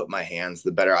that I put my hands,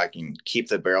 the better I can keep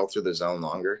the barrel through the zone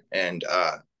longer. And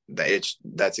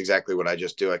that's exactly what I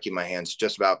just do. I keep my hands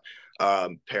just about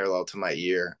parallel to my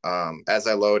ear. As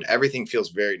I load, everything feels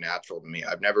very natural to me.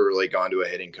 I've never really gone to a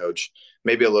hitting coach,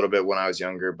 maybe a little bit when I was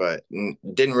younger, but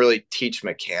didn't really teach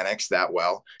mechanics that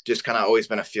well. Just kind of always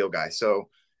been a feel guy. So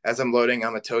as I'm loading,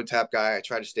 I'm a toe tap guy. I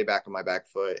try to stay back on my back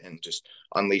foot and just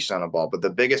unleash on a ball. But the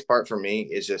biggest part for me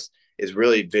is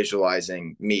really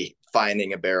visualizing me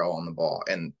finding a barrel on the ball.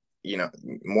 And,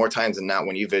 more times than not,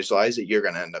 when you visualize it, you're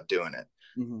going to end up doing it.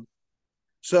 Mm-hmm.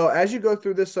 So as you go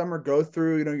through this summer, go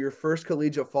through, your first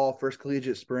collegiate fall, first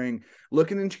collegiate spring,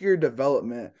 looking into your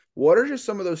development, what are just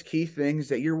some of those key things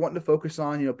that you're wanting to focus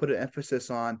on, put an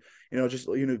emphasis on,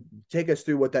 take us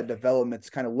through what that development's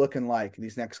kind of looking like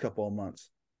these next couple of months?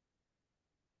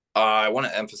 I want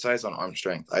to emphasize on arm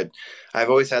strength. I've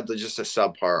always had just a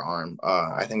subpar arm.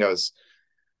 I think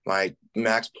my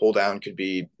max pull down could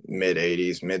be mid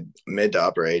 80s, mid to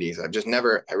upper 80s.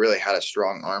 I really had a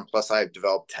strong arm. Plus I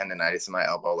developed tendonitis in my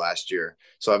elbow last year.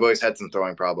 So I've always had some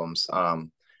throwing problems.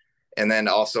 And then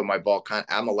also my ball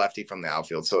I'm a lefty from the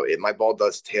outfield. So my ball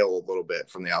does tail a little bit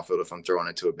from the outfield if I'm throwing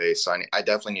it to a base. So I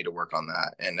definitely need to work on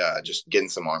that, and just getting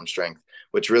some arm strength,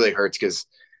 which really hurts because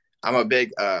I'm a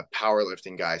big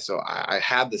powerlifting guy. So I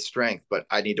have the strength, but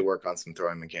I need to work on some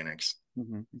throwing mechanics.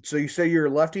 Mm-hmm. So you say you're a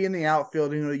lefty in the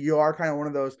outfield. You are kind of one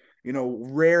of those,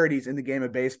 rarities in the game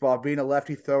of baseball, being a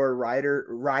lefty thrower,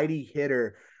 righty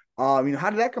hitter. How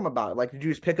did that come about? Like, did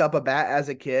you just pick up a bat as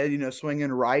a kid,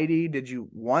 swinging righty? Did you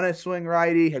want to swing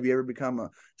righty? Have you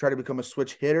ever try to become a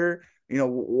switch hitter?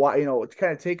 Why,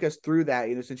 kind of take us through that,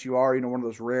 since you are, one of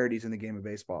those rarities in the game of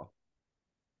baseball.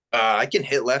 I can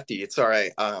hit lefty. It's all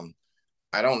right.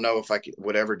 I don't know if I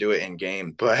would ever do it in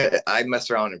game, but I mess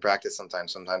around in practice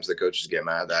sometimes. Sometimes the coaches get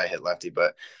mad that I hit lefty,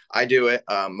 but I do it.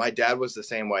 My dad was the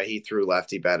same way. He threw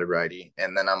lefty, batted righty,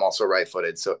 and then I'm also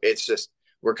right-footed. So it's just,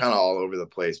 we're kind of all over the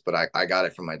place, but I got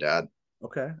it from my dad.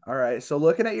 Okay. All right. So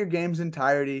looking at your game's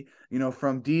entirety,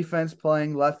 from defense,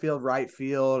 playing left field, right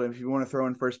field, if you want to throw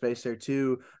in first base there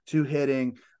too, to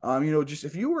hitting, just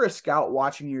if you were a scout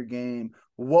watching your game,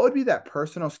 what would be that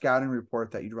personal scouting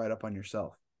report that you'd write up on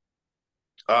yourself?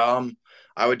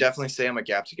 I would definitely say I'm a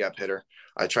gap to gap hitter.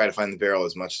 I try to find the barrel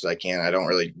as much as I can. I don't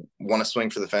really want to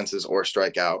swing for the fences or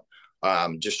strike out.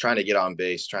 Just trying to get on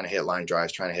base, trying to hit line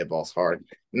drives, trying to hit balls hard.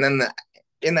 And then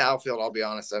in the outfield, I'll be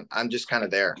honest, I'm just kind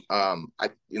of there.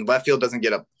 In left field doesn't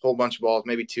get a whole bunch of balls,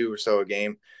 maybe 2 or so a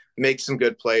game, make some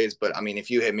good plays. But I mean,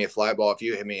 if you hit me a fly ball, if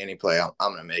you hit me any play, I'm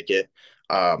going to make it.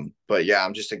 But yeah,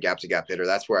 I'm just a gap to gap hitter.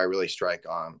 That's where I really strike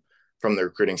from the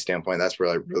recruiting standpoint. That's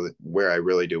where I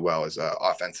really do well is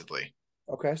offensively.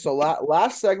 Okay, so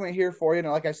last segment here for you.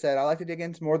 And like I said, I like to dig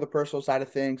into more of the personal side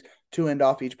of things to end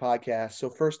off each podcast. So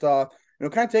first off,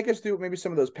 kind of take us through what maybe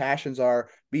some of those passions are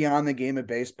beyond the game of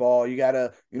baseball. You got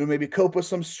to, maybe cope with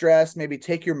some stress, maybe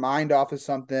take your mind off of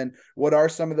something. What are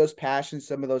some of those passions,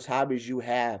 some of those hobbies you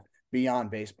have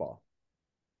beyond baseball?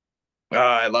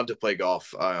 I love to play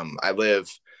golf. I live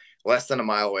less than a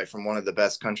mile away from one of the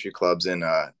best country clubs in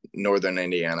northern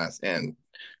Indiana, and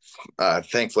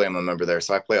thankfully I'm a member there,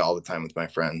 so I play all the time with my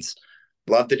friends.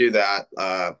 Love to do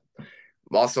that.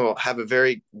 Also have a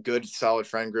very good, solid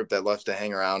friend group that loves to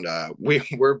hang around.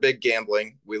 We're big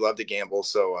gambling. We love to gamble,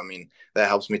 so I mean that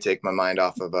helps me take my mind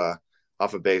off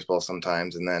of baseball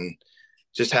sometimes, and then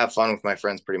just have fun with my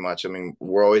friends. Pretty much. I mean,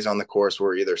 we're always on the course.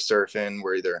 We're either surfing,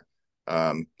 we're either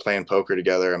playing poker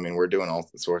together. I mean, we're doing all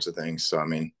sorts of things. So I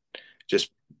mean,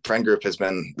 just friend group has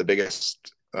been the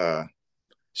biggest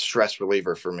stress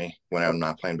reliever for me when I'm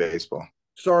not playing baseball.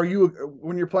 So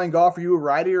when you're playing golf, are you a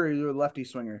righty or are you a lefty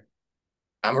swinger?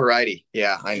 I'm a righty.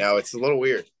 Yeah, I know it's a little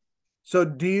weird. So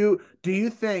do you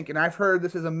think, and I've heard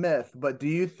this is a myth, but do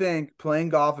you think playing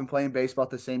golf and playing baseball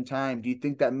at the same time, do you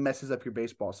think that messes up your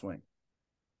baseball swing?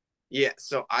 Yeah,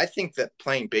 so I think that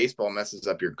playing baseball messes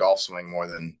up your golf swing more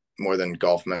than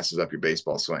golf messes up your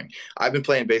baseball swing. I've been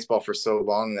playing baseball for so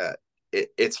long that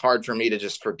it's hard for me to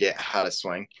just forget how to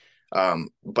swing.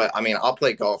 But I mean, I'll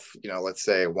play golf, let's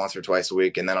say once or twice a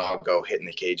week, and then I'll go hit in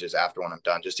the cages after when I'm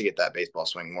done, just to get that baseball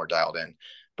swing more dialed in.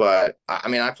 But I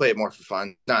mean, I play it more for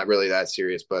fun, not really that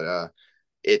serious, but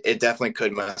it definitely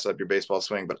could mess up your baseball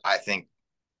swing. But I think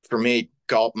for me,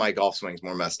 my golf swing's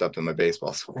more messed up than my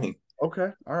baseball swing. Okay.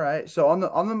 All right. So on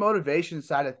the motivation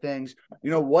side of things,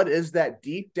 what is that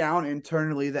deep down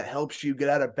internally that helps you get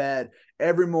out of bed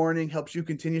every morning, helps you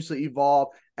continuously evolve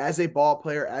as a ball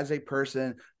player, as a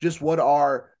person? Just what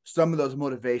are some of those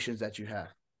motivations that you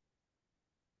have?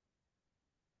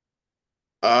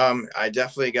 I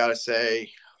definitely got to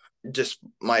say, just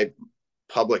my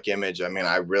public image. I mean,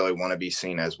 I really want to be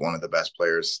seen as one of the best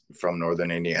players from Northern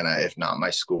Indiana, if not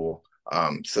my school.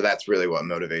 So that's really what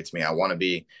motivates me. I want to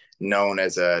be known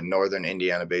as a Northern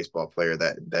Indiana baseball player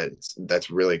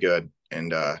that's really good.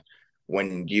 And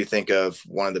when you think of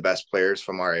one of the best players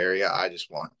from our area, I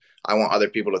want other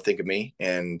people to think of me,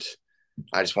 and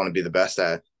I just want to be the best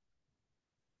at it.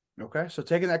 Okay, so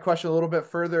taking that question a little bit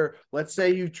further, let's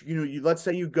say let's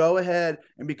say you go ahead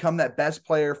and become that best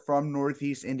player from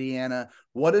Northeast Indiana.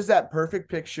 What does that perfect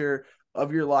picture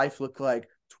of your life look like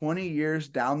 20 years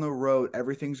down the road?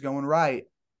 Everything's going right.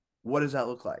 What does that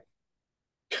look like?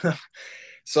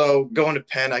 So going to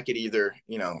Penn, I could either,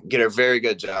 get a very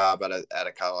good job at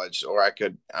a college, or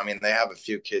I mean, they have a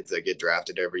few kids that get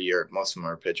drafted every year. Most of them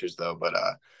are pitchers though, but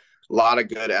a lot of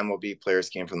good MLB players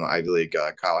came from the Ivy League.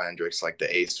 Kyle Hendricks, like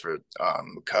the ace for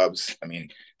Cubs. I mean,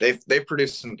 they've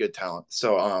produced some good talent.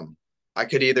 So I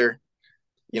could either,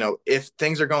 if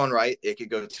things are going right, it could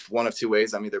go one of two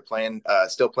ways. I'm either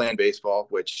still playing baseball,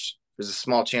 which there's a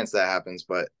small chance that happens,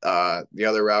 but the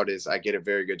other route is I get a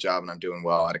very good job and I'm doing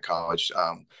well out of college.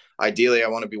 Ideally, I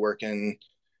want to be working.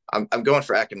 I'm going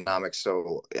for economics,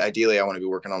 so ideally, I want to be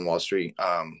working on Wall Street.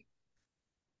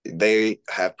 They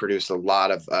have produced a lot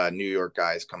of New York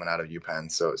guys coming out of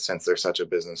UPenn. So since they're such a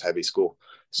business heavy school,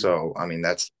 Yeah. so I mean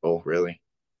that's the goal, really.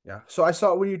 Yeah. So I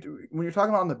saw when you're talking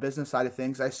about on the business side of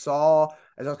things, I saw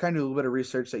as I was kind of doing a little bit of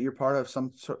research that you're part of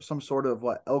some sort of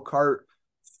what Elkhart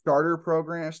startup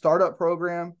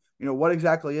program. What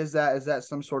exactly is that? Is that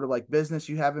some sort of like business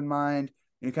you have in mind?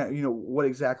 What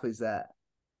exactly is that?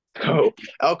 So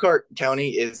Elkhart County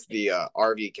is the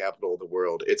RV capital of the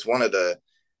world. It's one of the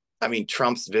I mean,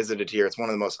 Trump's visited here. It's one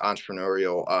of the most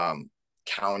entrepreneurial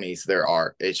counties there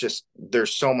are. It's just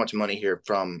there's so much money here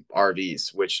from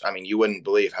RVs, which I mean, you wouldn't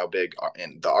believe how big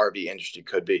in the RV industry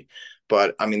could be.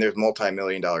 But I mean, there's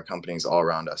multi-million dollar companies all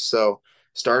around us. So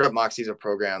Startup Moxie is a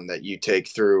program that you take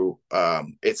through.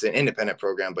 It's an independent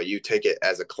program, but you take it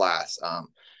as a class.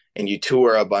 And you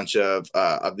tour a bunch of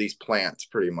these plants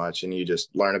pretty much, and you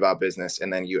just learn about business,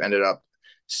 and then you ended up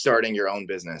starting your own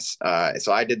business.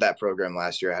 So I did that program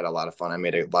last year. I had a lot of fun. I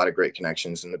made a lot of great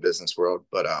connections in the business world,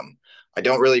 but I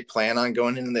don't really plan on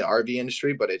going into the RV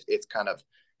industry, but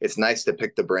it's nice to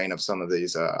pick the brain of some of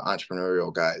these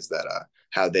entrepreneurial guys that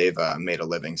how they've made a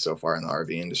living so far in the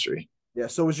RV industry. Yeah.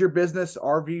 So was your business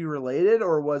RV related,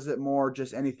 or was it more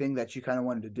just anything that you kind of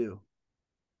wanted to do?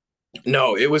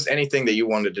 No, it was anything that you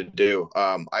wanted to do.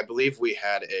 I believe we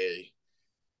had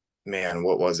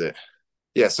what was it?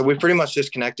 Yeah, so we pretty much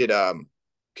just connected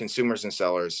consumers and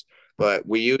sellers, but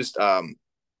we used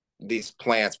these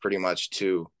plants pretty much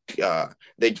to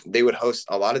they would host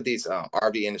a lot of these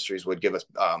RV industries would give us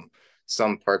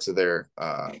some parts of their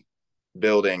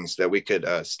buildings that we could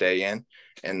stay in,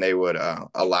 and they would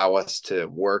allow us to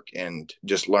work and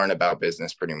just learn about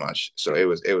business pretty much. So it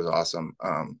was awesome.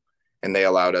 And they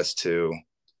allowed us to,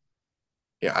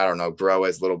 I don't know, grow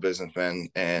as little businessmen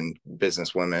and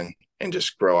businesswomen and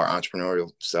just grow our entrepreneurial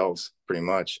selves pretty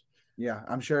much. Yeah,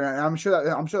 I'm sure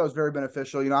that was very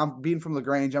beneficial. I'm being from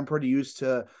LaGrange. I'm pretty used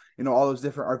to, all those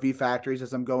different RV factories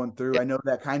as I'm going through. I know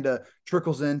that kind of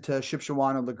trickles into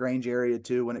Shipshewana and LaGrange area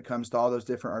too when it comes to all those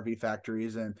different RV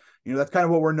factories. And, that's kind of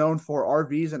what we're known for,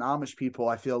 RVs and Amish people,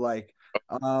 I feel like.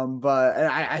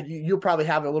 But you'll probably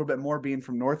have a little bit more being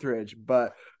from Northridge.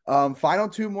 But final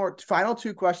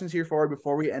two questions here for you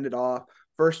before we end it off.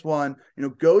 First one,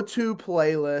 go-to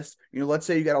playlist. Let's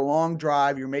say you got a long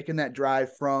drive. You're making that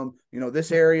drive from,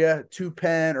 this area to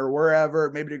Penn or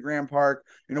wherever, maybe to Grand Park.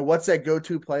 What's that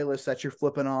go-to playlist that you're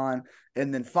flipping on?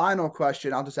 And then final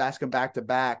question, I'll just ask them back to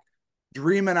back.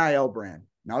 Dream NIL brand.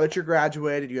 Now that you're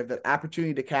graduated, you have the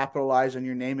opportunity to capitalize on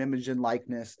your name, image, and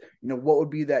likeness. What would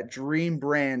be that dream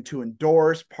brand to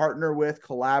endorse, partner with,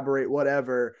 collaborate,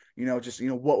 whatever,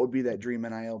 what would be that dream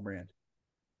NIL brand?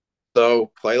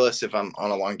 So playlist, if I'm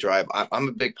on a long drive, I'm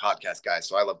a big podcast guy,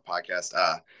 so I love podcasts.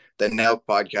 The Nelk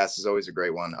podcast is always a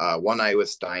great one. One Night with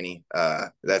Signee,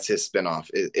 that's his spinoff.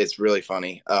 It's really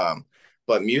funny.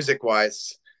 But music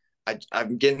wise,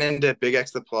 I'm getting into Big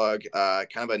X the Plug, kind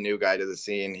of a new guy to the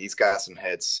scene. He's got some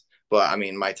hits, but I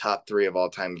mean, my top three of all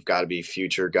time have got to be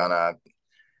Future, Gunna.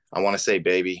 I want to say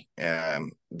Baby.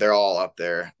 They're all up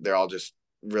there. They're all just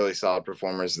really solid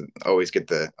performers. Always get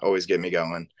me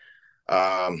going.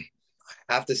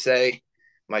 I have to say,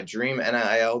 my dream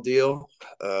NIL deal.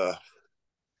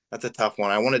 That's a tough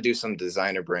one. I want to do some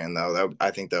designer brand though.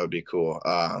 I think that would be cool.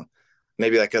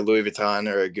 Maybe like a Louis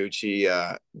Vuitton or a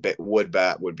Gucci wood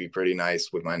bat would be pretty nice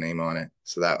with my name on it.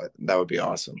 So that would be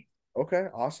awesome. Okay,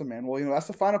 awesome, man. Well, that's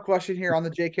the final question here on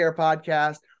the JKR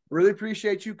podcast. Really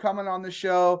appreciate you coming on the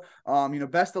show.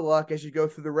 Best of luck as you go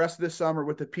through the rest of the summer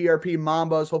with the PRP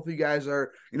Mambas. Hopefully you guys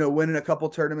are, winning a couple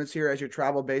tournaments here as your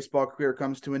travel baseball career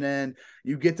comes to an end.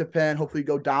 You get to Penn. Hopefully you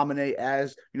go dominate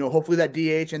as, hopefully that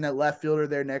DH and that left fielder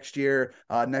there next year,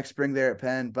 next spring there at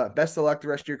Penn. But best of luck the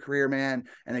rest of your career, man.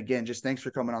 And again, just thanks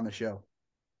for coming on the show.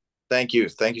 Thank you.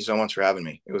 Thank you so much for having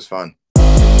me. It was fun.